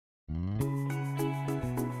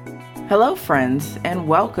Hello, friends, and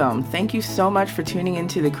welcome. Thank you so much for tuning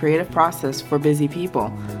into the creative process for busy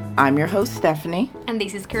people. I'm your host, Stephanie. And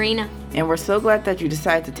this is Karina. And we're so glad that you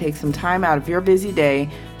decided to take some time out of your busy day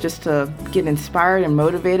just to get inspired and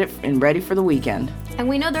motivated and ready for the weekend. And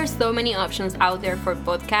we know there's so many options out there for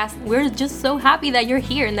podcasts. We're just so happy that you're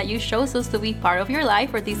here and that you chose us to be part of your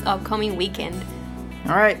life for this upcoming weekend.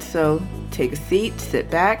 All right, so take a seat,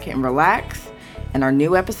 sit back, and relax. And our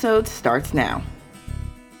new episode starts now.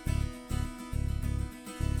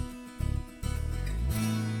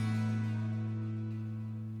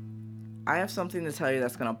 I have something to tell you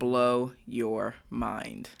that's going to blow your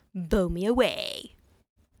mind. Blow me away.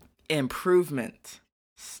 Improvement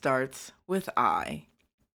starts with I.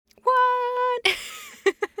 What?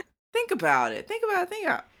 Think about it. Think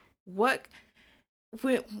about what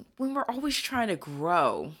when we're always trying to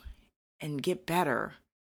grow and get better.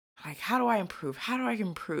 Like, how do I improve? How do I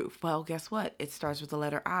improve? Well, guess what? It starts with the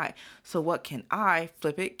letter I. So what can I,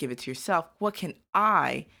 flip it, give it to yourself. What can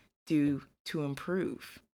I do to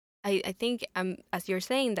improve? I think as you're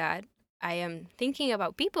saying that, I am thinking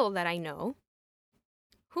about people that I know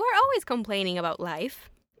who are always complaining about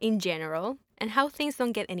life in general and how things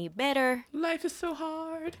don't get any better. Life is so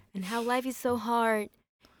hard. And how life is so hard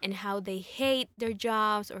and how they hate their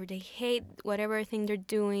jobs or they hate whatever thing they're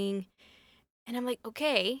doing. And I'm like,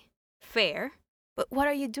 okay, fair, but what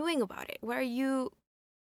are you doing about it? What are you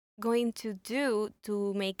going to do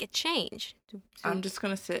to make a change? I'm just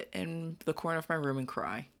going to sit in the corner of my room and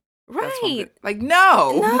cry. Right. Like,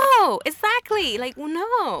 no. No, exactly. Like,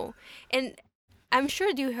 no. And I'm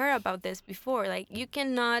sure you heard about this before. Like, you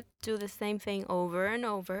cannot do the same thing over and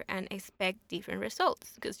over and expect different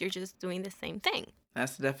results because you're just doing the same thing.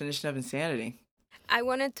 That's the definition of insanity. I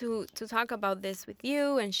wanted to talk about this with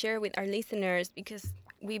you and share with our listeners because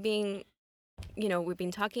we've been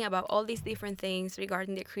talking about all these different things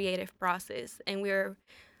regarding the creative process. And we're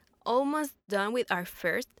almost done with our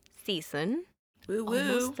first season. Woo woo.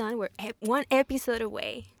 Almost done. We're one episode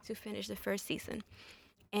away to finish the first season.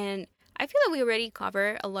 And I feel like we already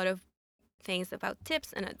covered a lot of things about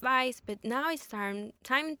tips and advice, but now it's time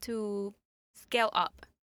to scale up,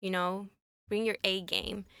 bring your A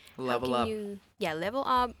game. Level up. Level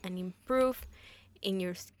up and improve in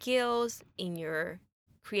your skills, in your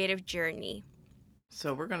creative journey.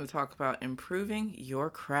 So we're going to talk about improving your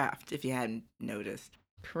craft, if you hadn't noticed.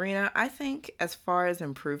 Karina, I think as far as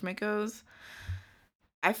improvement goes,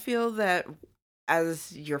 I feel that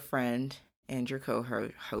as your friend and your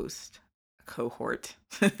cohort,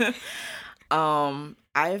 I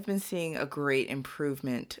have been seeing a great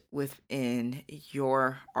improvement within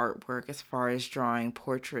your artwork as far as drawing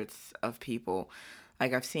portraits of people.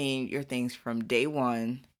 Like, I've seen your things from day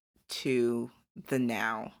one to the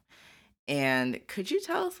now. And could you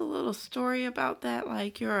tell us a little story about that?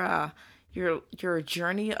 Like your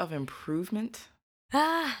journey of improvement?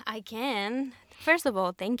 I can. First of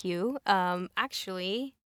all, thank you.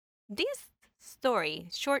 Actually, this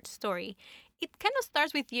short story, it kind of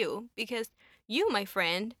starts with you because you, my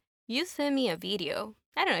friend, you sent me a video.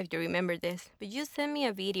 I don't know if you remember this, but you sent me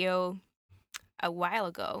a video a while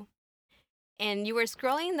ago. And you were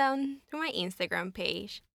scrolling down through my Instagram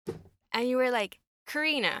page and you were like,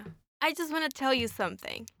 Karina, I just want to tell you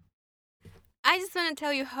something. I just want to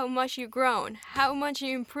tell you how much you've grown, how much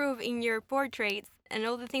you improve in your portraits and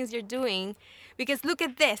all the things you're doing, because look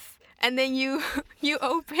at this. And then you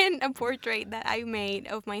opened a portrait that I made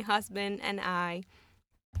of my husband and I,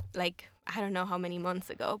 like, I don't know how many months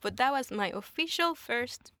ago, but that was my official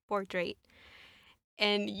first portrait.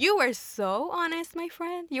 And you were so honest, my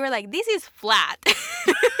friend. You were like, this is flat.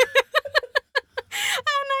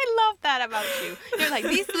 Love that about you. You're like,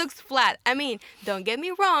 this looks flat. I mean, don't get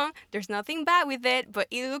me wrong, there's nothing bad with it, but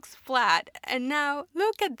it looks flat. And now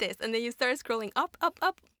look at this. And then you start scrolling up,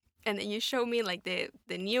 and then you show me like the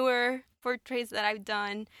newer portraits that I've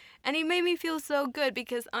done. And it made me feel so good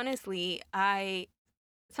because honestly,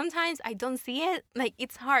 sometimes I don't see it. Like,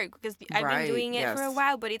 it's hard because I've been doing it for a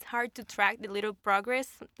while, but it's hard to track the little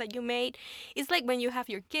progress that you made. It's like when you have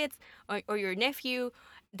your kids or your nephew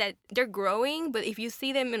that they're growing, but if you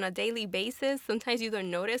see them on a daily basis, sometimes you don't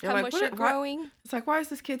notice how much they're growing. It's like, why is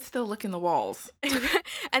this kid still licking the walls? And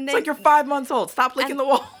then, it's like you're 5 months old. Stop licking the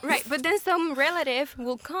walls. Right, but then some relative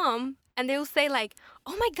will come and they'll say like,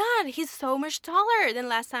 oh my God, he's so much taller than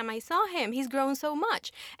last time I saw him. He's grown so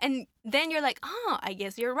much. And then you're like, oh, I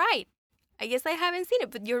guess you're right. I guess I haven't seen it,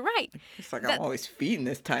 but you're right. It's like, I'm always feeding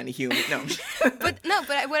this tiny human. No. But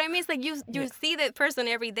what I mean is like you see that person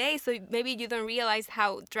every day, so maybe you don't realize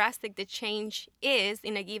how drastic the change is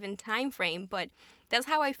in a given time frame. But that's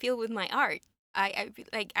how I feel with my art.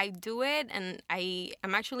 like I do it, and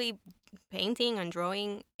I'm actually painting and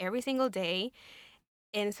drawing every single day,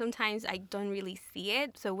 and sometimes I don't really see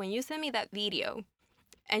it. So when you send me that video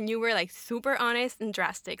and you were like super honest and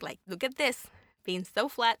drastic, like look at this being so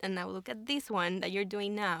flat, and now look at this one that you're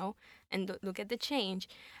doing now, and look at the change.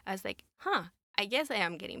 I was like, huh, I guess I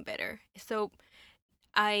am getting better. So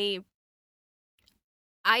I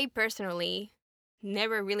I personally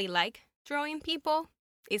never really like drawing people.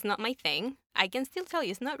 It's not my thing. I can still tell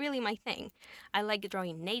you it's not really my thing. I like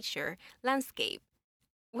drawing nature, landscape,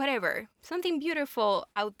 whatever, something beautiful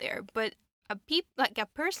out there. But like a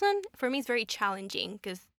person, for me, is very challenging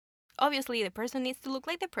because obviously the person needs to look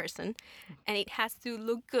like the person, and it has to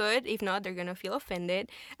look good. If not, they're gonna feel offended.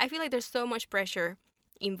 I feel like there's so much pressure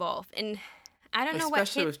involved, and I don't know what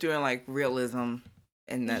Especially with doing like realism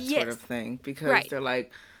and that sort Yes, of thing, because right. they're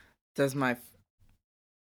like, does my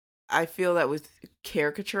I feel that with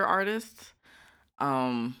caricature artists,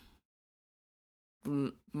 um,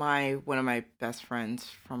 my one of my best friends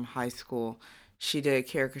from high school, she did a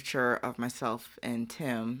caricature of myself and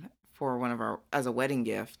Tim for one of our as a wedding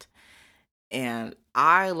gift, and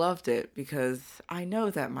I loved it because I know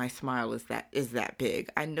that my smile is that big.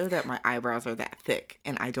 I know that my eyebrows are that thick,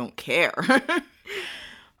 and I don't care.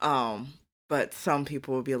 um, but some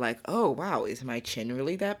people will be like, "Oh wow, is my chin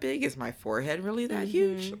really that big? Is my forehead really that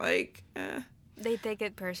huge?" Mm-hmm. Like, They take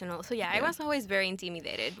it personal. So yeah, I yeah. was always very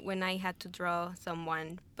intimidated when I had to draw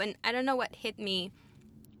someone. But I don't know what hit me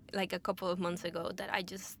like a couple of months ago that I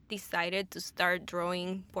just decided to start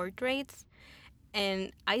drawing portraits.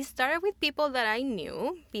 And I started with people that I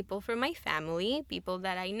knew, people from my family, people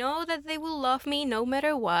that I know that they will love me no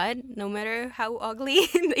matter what, no matter how ugly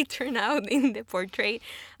they turn out in the portrait.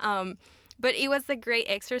 Um, but it was a great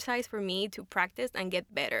exercise for me to practice and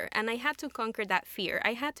get better. And I had to conquer that fear.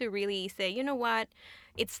 I had to really say, you know what?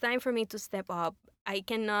 It's time for me to step up. I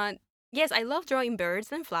cannot. Yes, I love drawing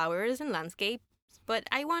birds and flowers and landscapes, but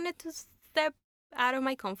I wanted to step out of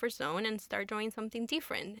my comfort zone and start drawing something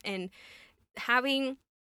different. And having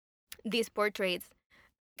these portraits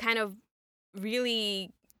kind of really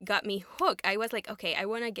got me hooked. I was like, okay, I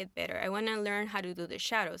want to get better. I want to learn how to do the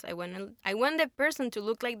shadows. I want the person to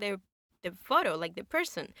look like the photo, like the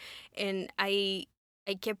person. And I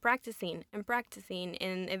kept practicing and practicing,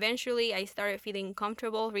 and eventually I started feeling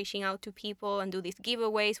comfortable reaching out to people and do these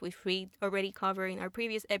giveaways, which we already covered in our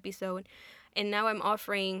previous episode. And now I'm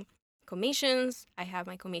offering commissions. I have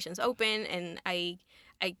my commissions open, and I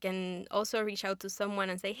can also reach out to someone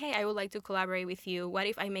and say, "Hey, I would like to collaborate with you. What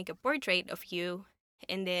if I make a portrait of you,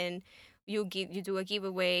 and then you do a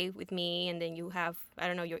giveaway with me, and then you have, I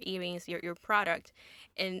don't know, your earrings, your product."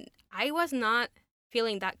 And I was not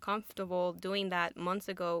feeling that comfortable doing that months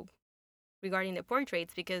ago regarding the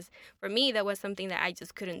portraits, because for me that was something that I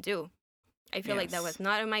just couldn't do. I feel like that Yes. was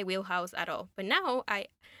not in my wheelhouse at all. But now I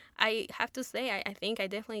have to say I think I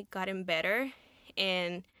definitely gotten better,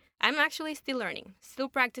 and I'm actually still learning, still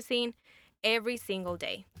practicing every single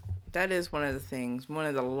day. That is one of the things, one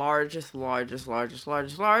of the largest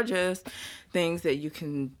things that you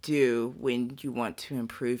can do when you want to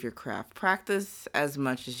improve your craft. Practice as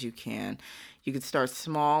much as you can. You could start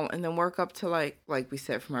small and then work up to like we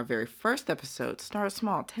said from our very first episode, start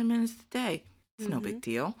small, 10 minutes a day. It's no Mm-hmm. big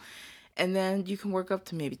deal. And then you can work up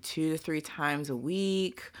to maybe 2 to 3 times a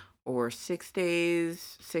week or 6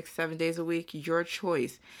 days, 7 days a week, your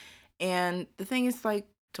choice. And the thing is, like,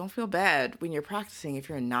 don't feel bad when you're practicing if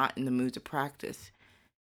you're not in the mood to practice.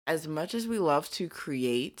 As much as we love to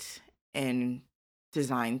create and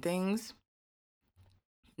design things,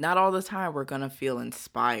 not all the time we're going to feel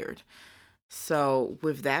inspired. So,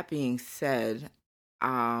 with that being said,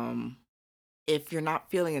 um, if you're not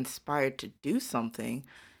feeling inspired to do something,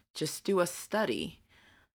 just do a study.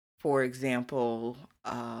 For example,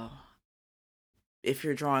 if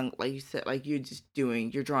you're drawing, like you said, like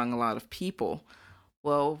you're drawing a lot of people.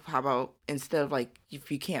 Well, how about instead of like,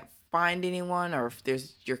 if you can't find anyone or if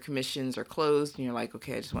there's your commissions are closed and you're like,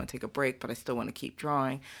 okay, I just want to take a break, but I still want to keep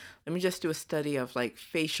drawing. Let me just do a study of like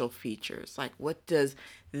facial features. Like, what does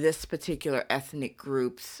this particular ethnic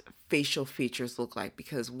group's facial features look like?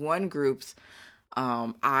 Because one group's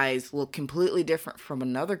eyes look completely different from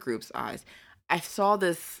another group's eyes. I saw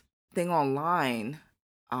this thing online.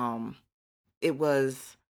 Um, it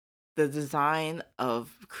was the design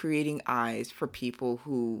of creating eyes for people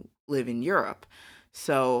who live in Europe.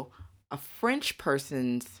 So a French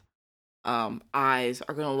person's eyes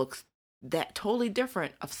are going to look that totally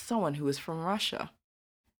different of someone who is from Russia.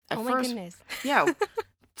 At Oh my first, goodness. yeah,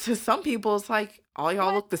 to some people it's like all y'all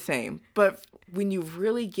What? look the same, but when you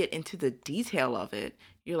really get into the detail of it,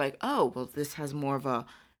 you're like, oh, well, this has more of a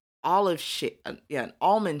olive shape, an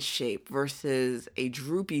almond shape versus a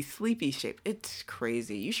droopy, sleepy shape. It's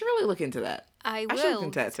crazy. You should really look into that. I I should look will,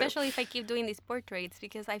 into that too. especially if I keep doing these portraits,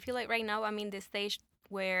 because I feel like right now I'm in this stage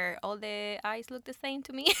where all the eyes look the same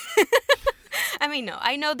to me. I mean, no,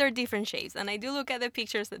 I know they're different shapes, and I do look at the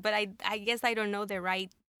pictures, but I guess I don't know the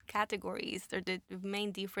right categories or the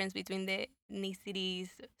main difference between the ethnicities.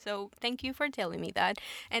 So thank you for telling me that,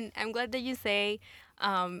 and I'm glad that you say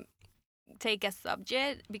um, take a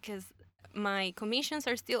subject, because my commissions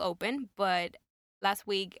are still open, but last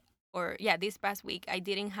week, or yeah, this past week, I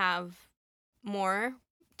didn't have more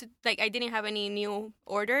like I didn't have any new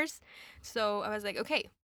orders. So I was like, okay,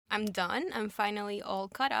 I'm done. I'm finally all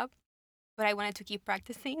caught up, but I wanted to keep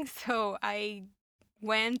practicing. So I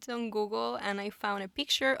went on Google and I found a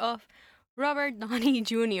picture of Robert Downey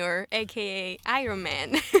Jr., aka Iron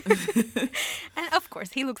Man. And of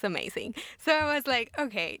course, he looks amazing. So I was like,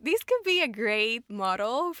 okay, this could be a great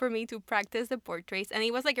model for me to practice the portraits. And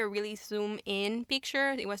it was like a really zoom in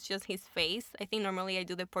picture. It was just his face. I think normally I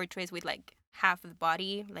do the portraits with like half the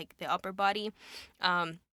body, like the upper body.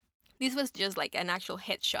 This was just like an actual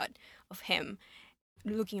headshot of him,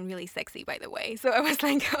 looking really sexy, by the way. So I was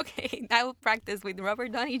like, okay, I will practice with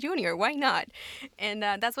Robert Downey Jr. Why not? And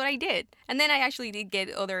that's what I did. And then I actually did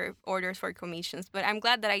get other orders for commissions, but I'm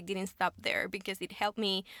glad that I didn't stop there, because it helped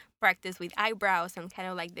me practice with eyebrows and kind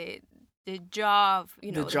of like the jaw,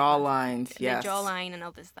 the jaw lines, yes, the jawline and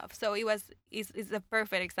all this stuff. So it's a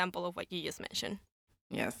perfect example of what you just mentioned.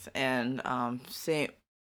 Yes, and same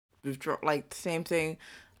thing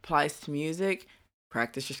applies to music.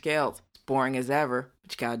 Practice your scales. It's boring as ever,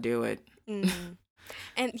 but you gotta do it.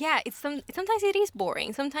 And yeah, sometimes it is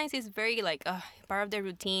boring. Sometimes it's very like part of the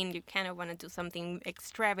routine. You kind of want to do something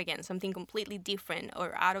extravagant, something completely different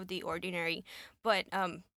or out of the ordinary. But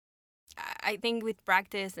I think with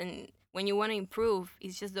practice and when you want to improve,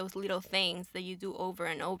 it's just those little things that you do over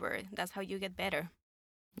and over. That's how you get better.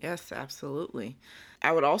 Yes, absolutely.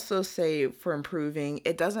 I would also say for improving,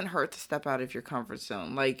 it doesn't hurt to step out of your comfort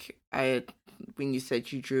zone. Like when you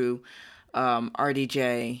said you drew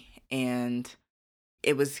RDJ, and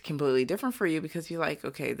it was completely different for you because you're like,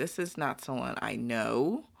 okay, this is not someone I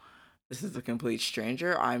know. This is a complete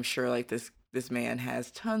stranger. I'm sure like this man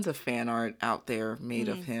has tons of fan art out there made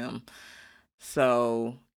of him.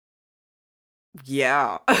 So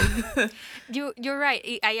yeah. You're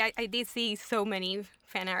right. I did see so many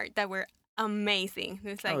fan art that were amazing.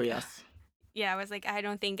 It's like, oh yes. Yeah, I was like, I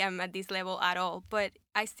don't think I'm at this level at all, but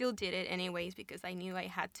I still did it anyways because I knew I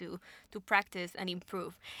had to practice and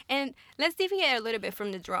improve. And let's deviate a little bit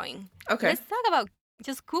from the drawing. Okay. Let's talk about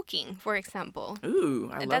just cooking, for example. Ooh,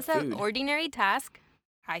 I love That's food. an ordinary task.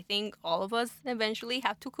 I think all of us eventually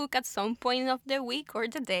have to cook at some point of the week or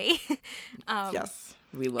the day. Yes,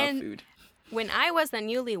 we love food. When I was a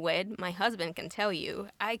newlywed, my husband can tell you,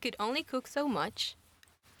 I could only cook so much.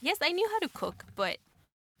 Yes, I knew how to cook, but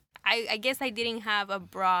I guess I didn't have a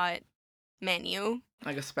broad menu.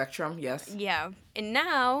 Like a spectrum, yes. Yeah. And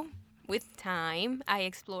now, with time, I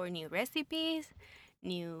explore new recipes,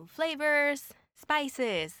 new flavors,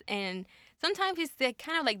 spices, and sometimes it's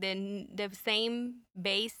kind of like the same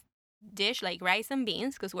base dish, like rice and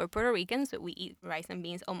beans, because we're Puerto Ricans, so we eat rice and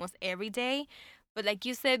beans almost every day. But like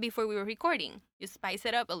you said before we were recording, you spice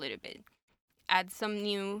it up a little bit. Add some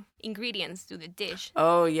new ingredients to the dish.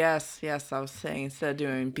 Oh, yes. I was saying instead of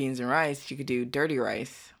doing beans and rice, you could do dirty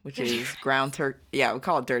rice, which is ground turkey. Yeah, we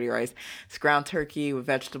call it dirty rice. It's ground turkey with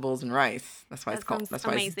vegetables and rice. That's why it's called. That's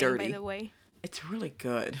why it's dirty. By the way, it's really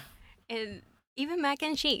good. And even mac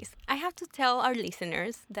and cheese. I have to tell our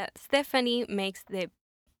listeners that Stephanie makes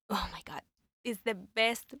oh my God, it's the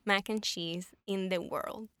best mac and cheese in the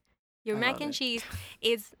world. Your mac and cheese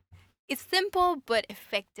it's simple but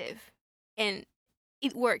effective. And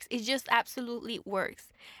it works. It just absolutely works.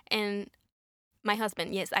 And my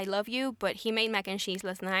husband, yes, I love you, but he made mac and cheese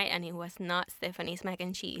last night, and it was not Stephanie's mac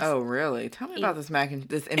and cheese. Oh, really? Tell me about this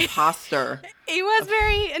this imposter. It was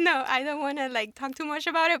no, I don't want to like talk too much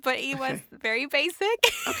about it, but it was very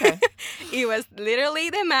basic. Okay. It was literally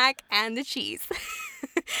the mac and the cheese.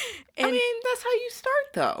 And, I mean, that's how you start,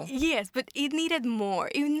 though. Yes, but it needed more.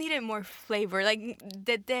 It needed more flavor, like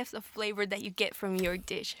the depth of flavor that you get from your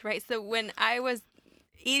dish, right? So when I was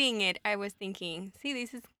eating it, I was thinking, see,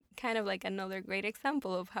 this is kind of like another great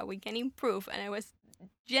example of how we can improve. And I was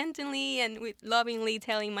gently and lovingly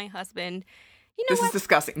telling my husband, you know this is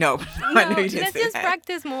disgusting. No, I know you didn't let's say just that.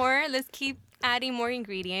 Practice more. Let's keep adding more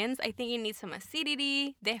ingredients. I think it needs some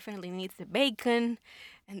acidity. Definitely needs the bacon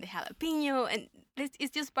and the jalapeno. And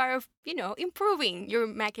it's just part of, improving your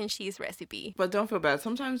mac and cheese recipe. But don't feel bad.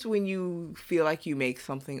 Sometimes when you feel like you make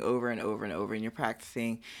something over and over and over and you're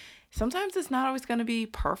practicing, sometimes it's not always going to be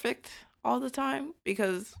perfect all the time,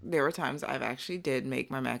 because there were times I've actually did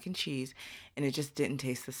make my mac and cheese and it just didn't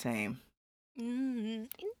taste the same.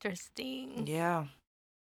 Interesting. Yeah.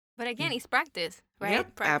 But again, it's practice, right?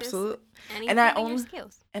 Yep, Practice absolutely. and I improving only your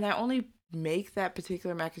skills. and I only make that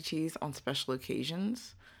particular mac and cheese on special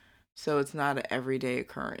occasions, so it's not an everyday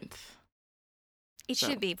occurrence. It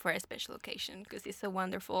should be for a special occasion because it's so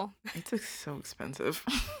wonderful. It's so expensive.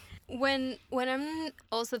 When I'm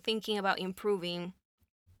also thinking about improving,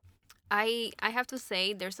 I have to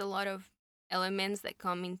say there's a lot of elements that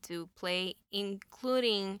come into play,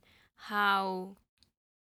 including how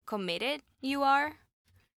committed you are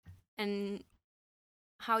and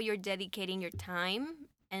how you're dedicating your time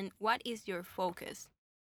and what is your focus,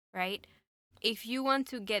 right? If you want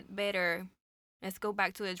to get better, let's go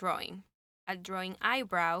back to the drawing. At drawing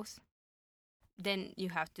eyebrows, then you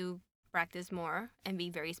have to practice more and be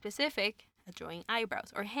very specific at drawing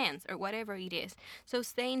eyebrows or hands or whatever it is. So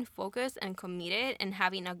staying focused and committed and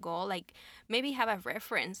having a goal, like maybe have a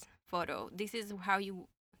reference photo. This is where you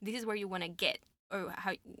want to get, or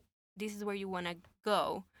this is where you want to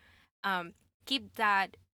go. Keep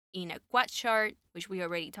that in a quad chart, which we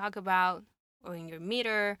already talked about, or in your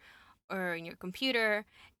meter, or in your computer.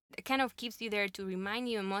 It kind of keeps you there to remind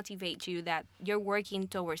you and motivate you that you're working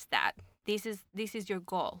towards that. This is your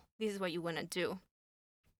goal. This is what you want to do.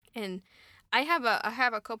 And I have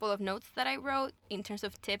a couple of notes that I wrote in terms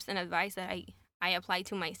of tips and advice that I apply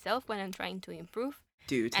to myself when I'm trying to improve.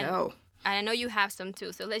 Do tell. And I know you have some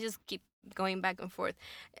too, so let's just keep going back and forth.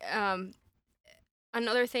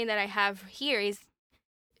 Another thing that I have here is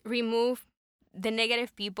remove the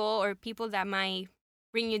negative people or people that might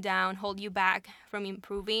bring you down, hold you back from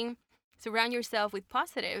improving. Surround yourself with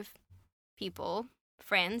positive people,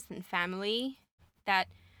 friends and family that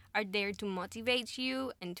are there to motivate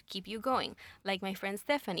you and to keep you going. Like my friend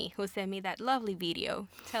Stephanie, who sent me that lovely video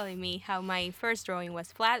telling me how my first drawing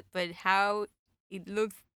was flat, but how it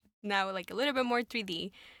looks now like a little bit more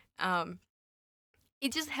 3D.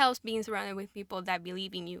 It just helps being surrounded with people that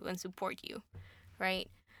believe in you and support you, right?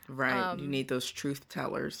 Right. You need those truth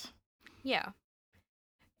tellers. Yeah.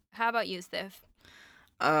 How about you, Steph?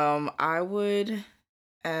 I would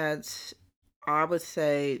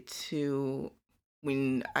say to,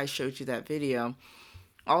 when I showed you that video,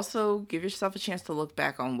 also give yourself a chance to look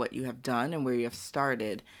back on what you have done and where you have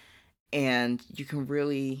started, and you can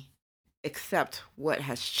really accept what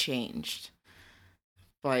has changed.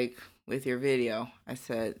 Like with your video, I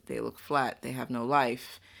said they look flat, they have no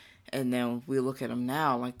life. And then we look at them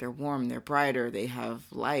now, like they're warm, they're brighter, they have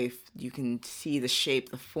life. You can see the shape,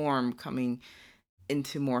 the form coming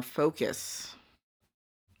into more focus.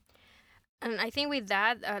 And I think with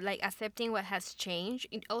that, like accepting what has changed,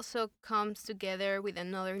 it also comes together with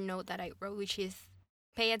another note that I wrote, which is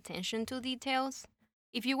pay attention to details.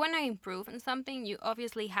 If you want to improve on something, you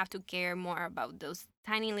obviously have to care more about those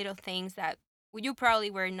tiny little things that you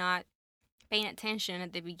probably were not paying attention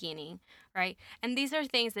at the beginning, right? And these are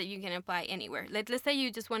things that you can apply anywhere. Let's say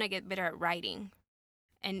you just want to get better at writing,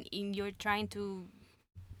 and you're trying to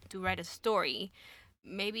write a story.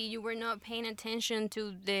 Maybe you were not paying attention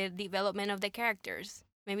to the development of the characters.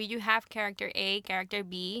 Maybe you have character A, character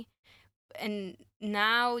B, and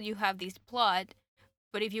now you have this plot.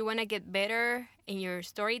 But if you want to get better in your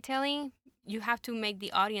storytelling, you have to make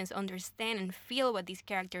the audience understand and feel what these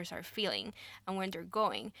characters are feeling and where they're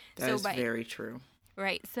going. That's very true.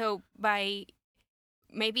 Right. So by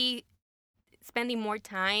maybe spending more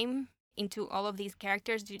time into all of these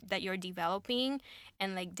characters that you're developing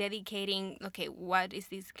and like dedicating, okay, what is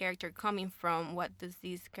this character coming from? What does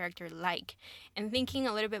this character like? And thinking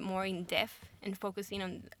a little bit more in depth and focusing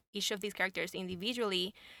on each of these characters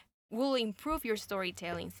individually will improve your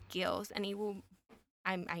storytelling skills, and it will,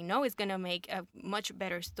 I know it's going to make a much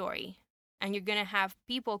better story, and you're going to have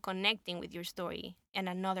people connecting with your story at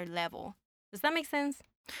another level. Does that make sense?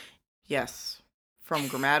 Yes. From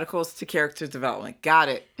grammaticals to character development. Got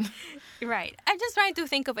it. Right. I'm just trying to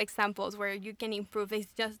think of examples where you can improve.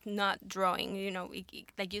 It's just not drawing.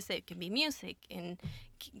 Like you said, it can be music and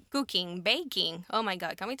cooking, baking. Oh my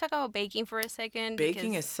God. Can we talk about baking for a second?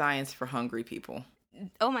 Baking is science for hungry people.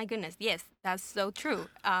 Oh my goodness. Yes, that's so true.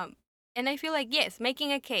 And I feel like, yes,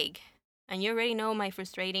 making a cake. And you already know my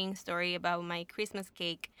frustrating story about my Christmas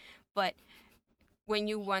cake. But when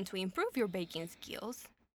you want to improve your baking skills,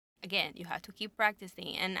 again, you have to keep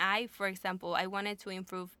practicing. And for example, I wanted to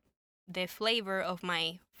improve the flavor of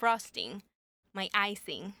my frosting, my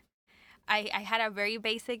icing. I had a very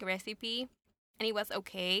basic recipe, and it was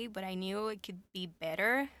okay, but I knew it could be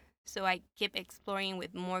better. So I kept exploring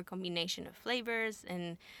with more combination of flavors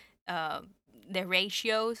and uh, the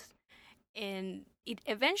ratios, and it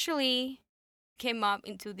eventually came up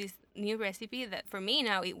into this new recipe that for me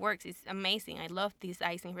now it works. It's amazing. I love this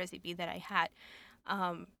icing recipe that I had.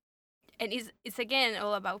 Um, and it's again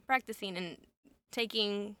all about practicing and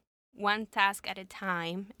taking one task at a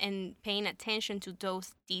time and paying attention to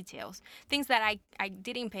those details, things that I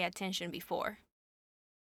didn't pay attention before.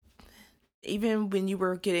 Even when you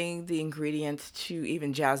were getting the ingredients to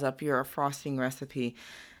even jazz up your frosting recipe,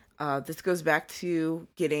 this goes back to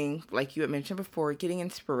getting, like you had mentioned before, getting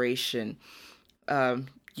inspiration.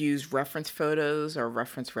 Use reference photos or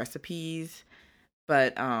reference recipes,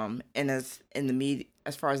 but and as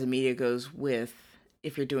far as the media goes, with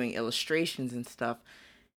if you're doing illustrations and stuff,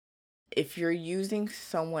 if you're using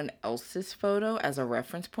someone else's photo as a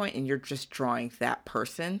reference point and you're just drawing that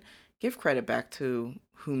person, give credit back to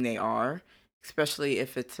whom they are, especially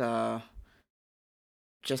if it's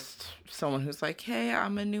just someone who's like, "Hey,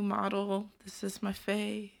 I'm a new model. This is my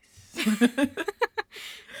face."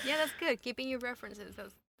 Yeah, that's good. Keeping your references,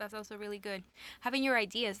 that's also really good. Having your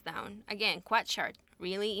ideas down. Again, quad chart,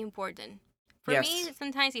 really important. For me, Yes.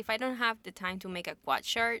 sometimes if I don't have the time to make a quad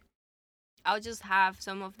chart, I'll just have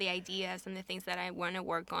some of the ideas and the things that I want to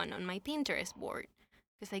work on my Pinterest board.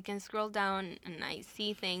 Because I can scroll down and I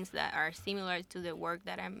see things that are similar to the work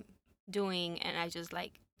that I'm doing, and I just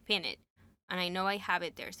like pin it. And I know I have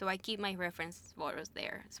it there. So I keep my reference photos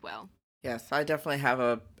there as well. Yes, I definitely have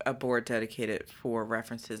a board dedicated for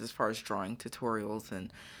references as far as drawing tutorials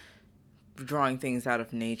and drawing things out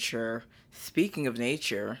of nature. Speaking of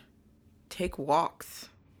nature, take walks.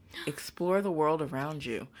 Explore the world around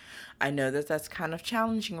you. I know that that's kind of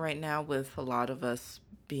challenging right now with a lot of us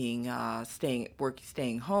being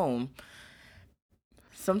staying home.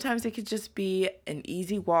 Sometimes it could just be an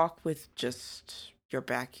easy walk with just your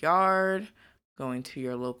backyard, going to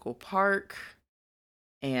your local park,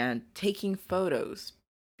 and taking photos,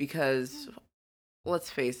 because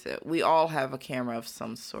let's face it, we all have a camera of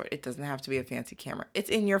some sort. It doesn't have to be a fancy camera. It's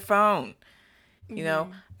in your phone. You know,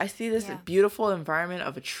 Mm-hmm. I see this Yeah. beautiful environment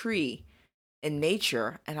of a tree in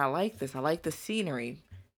nature, and I like this. I like the scenery.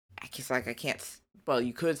 I can't. Well,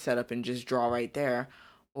 you could set up and just draw right there,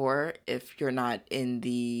 or if you're not in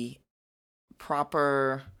the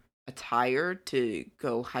proper attire to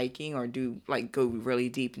go hiking or do like go really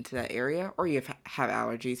deep into that area, or you have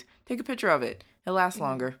allergies, take a picture of it. It lasts Mm-hmm.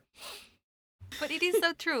 longer. But it is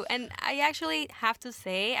so true. And I actually have to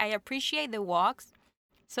say, I appreciate the walks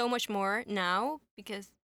so much more now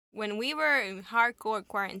because when we were in hardcore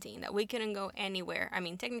quarantine, that we couldn't go anywhere. I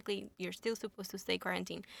mean, technically, you're still supposed to stay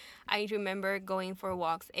quarantined. I remember going for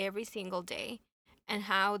walks every single day and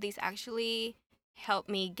how this actually helped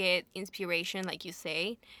me get inspiration, like you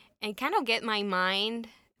say, and kind of get my mind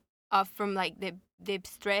off from like the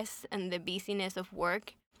stress and the busyness of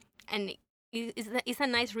work. And it's a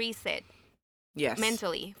nice reset Yes.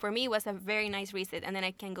 mentally. For me, it was a very nice reset. And then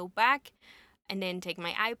I can go back and then take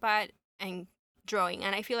my iPad and drawing.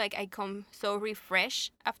 And I feel like I come so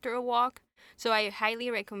refreshed after a walk. So I highly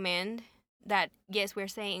recommend that, yes, we're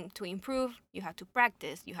saying to improve, you have to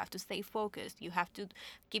practice, you have to stay focused, you have to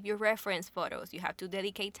keep your reference photos, you have to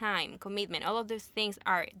dedicate time, commitment. All of those things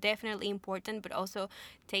are definitely important, but also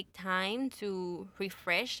take time to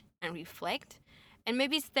refresh and reflect and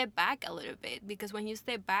maybe step back a little bit, because when you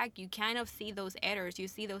step back you kind of see those errors, you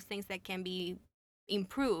see those things that can be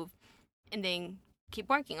improved, and then keep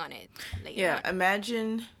working on it later Yeah, on.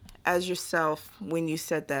 imagine as yourself when you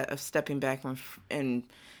said that of stepping back and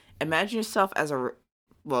imagine yourself as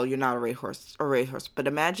well, you're not a racehorse, but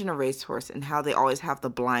imagine a racehorse and how they always have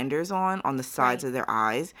the blinders on the sides Right. of their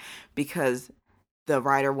eyes because the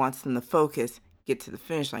rider wants them to focus, get to the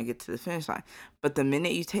finish line. But the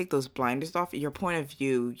minute you take those blinders off, your point of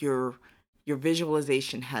view, your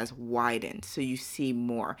visualization has widened, so you see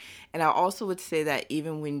more. And I also would say that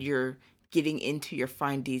even when you're getting into your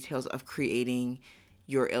fine details of creating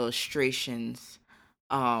your illustrations,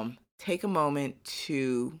 take a moment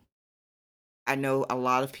to. I know a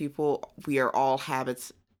lot of people, we are all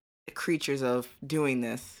habits creatures of doing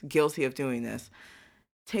this, guilty of doing this.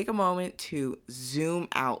 Take a moment to zoom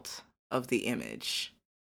out of the image.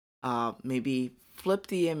 Maybe flip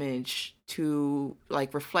the image to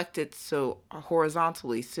like reflect it so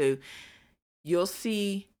horizontally, so you'll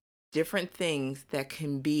see different things that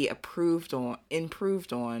can be improved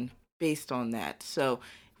on based on that. So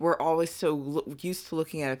we're always so used to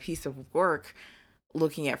looking at a piece of work,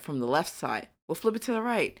 looking at from the left side. We'll flip it to the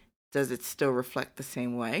right. Does it still reflect the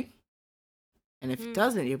same way? And if it Mm.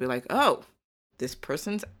 doesn't, you'll be like, oh,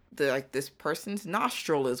 this person's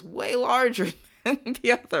nostril is way larger than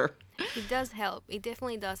the other. It does help. It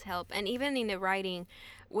definitely does help. And even in the writing,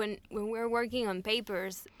 when we're working on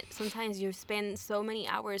papers, sometimes you spend so many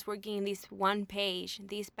hours working in this one page,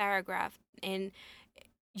 this paragraph, and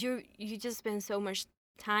you just spend so much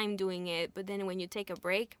time doing it. But then when you take a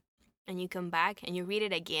break and you come back and you read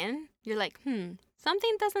it again, you're like,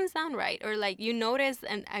 something doesn't sound right. Or like you notice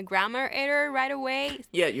a grammar error right away.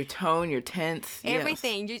 Yeah, your tone, your tense.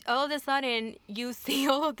 Everything. Yes. All of a sudden, you see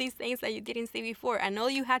all of these things that you didn't see before. And all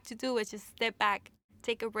you had to do was just step back,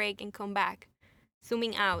 take a break, and come back.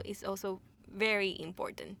 Zooming out is also very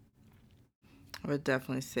important. I would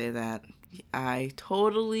definitely say that. I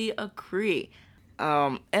totally agree.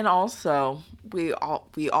 And also, we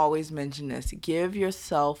always mention this. Give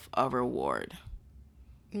yourself a reward.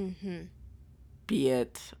 Mm-hmm. Be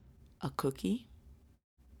it a cookie,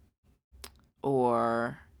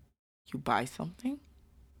 or you buy something,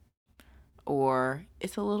 or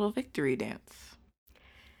it's a little victory dance.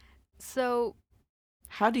 So,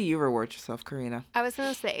 how do you reward yourself, Karina? I was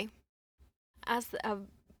going to say, as a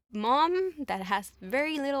mom that has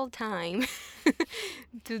very little time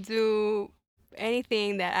to do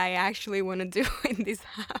anything that I actually want to do in this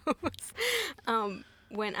house,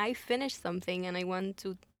 when I finish something and I want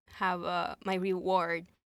to have my reward,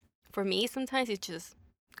 for me sometimes it's just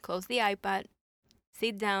close the iPad,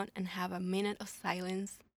 sit down and have a minute of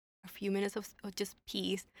silence, a few minutes of just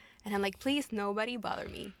peace, and I'm like, please nobody bother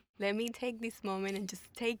me. Let me take this moment and just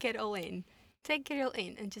take it all in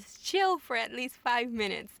and just chill for at least 5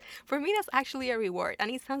 minutes. For me, that's actually a reward,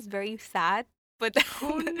 and it sounds very sad, but it's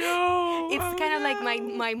kind of like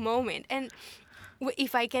my moment. And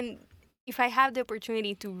if I have the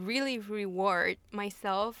opportunity to really reward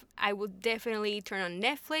myself, I would definitely turn on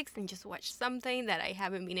Netflix and just watch something that I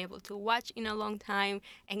haven't been able to watch in a long time,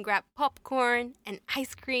 and grab popcorn and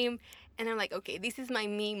ice cream. And I'm like, okay, this is my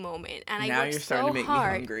me moment. And now I work you're starting so to make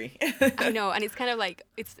hard. me hungry. I know, and it's kind of like,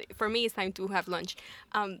 for me, it's time to have lunch.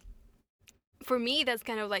 For me, that's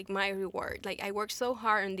kind of like my reward. Like, I worked so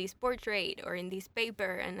hard on this portrait or in this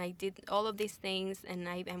paper, and I did all of these things, and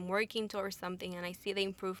I'm working towards something, and I see the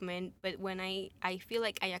improvement. But when I feel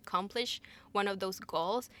like I accomplish one of those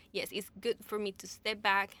goals, yes, it's good for me to step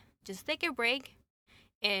back, just take a break,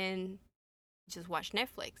 and just watch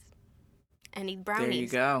Netflix and eat brownies. There you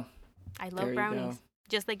go. I love brownies,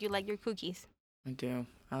 just like you like your cookies. I do.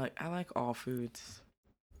 I like all foods.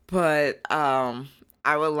 But I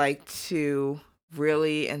would like to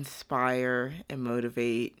really inspire and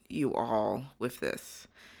motivate you all with this.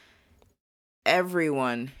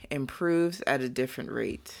 Everyone improves at a different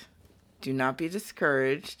rate. Do not be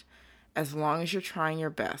discouraged as long as you're trying your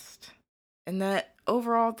best. And that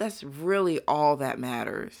overall, that's really all that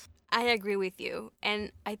matters. I agree with you.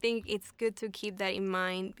 And I think it's good to keep that in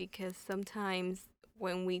mind, because sometimes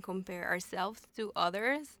when we compare ourselves to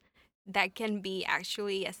others, that can be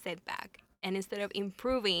actually a setback. And instead of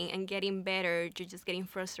improving and getting better, you're just getting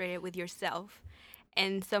frustrated with yourself.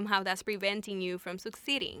 And somehow that's preventing you from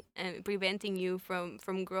succeeding and preventing you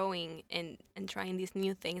from growing and trying these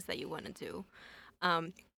new things that you want to do.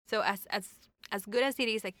 So as good as it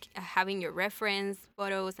is, like having your reference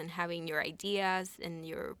photos and having your ideas and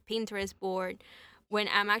your Pinterest board, when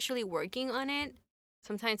I'm actually working on it,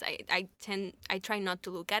 sometimes I try not to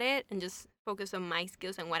look at it and just focus on my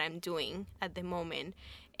skills and what I'm doing at the moment.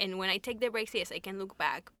 And when I take the breaks, yes, I can look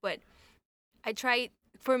back. But I try,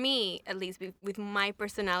 for me, at least with my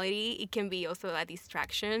personality, it can be also a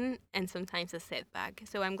distraction and sometimes a setback.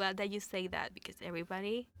 So I'm glad that you say that, because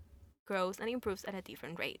everybody grows and improves at a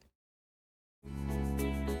different rate.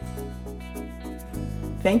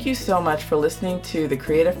 Thank you so much for listening to The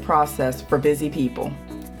Creative Process for Busy People.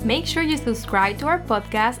 Make sure you subscribe to our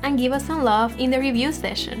podcast and give us some love in the review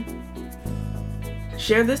session.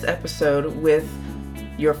 Share this episode with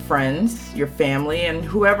your friends, your family, and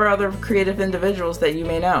whoever other creative individuals that you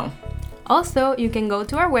may know. Also, you can go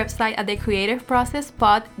to our website at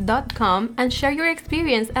thecreativeprocesspod.com and share your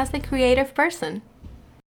experience as a creative person.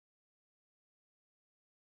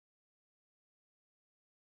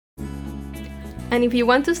 And if you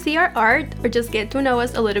want to see our art or just get to know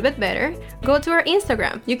us a little bit better, go to our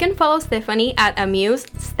Instagram. You can follow Stephanie at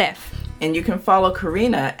AmuseSteph. And you can follow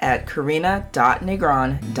Karina at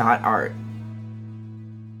karina.negron.art.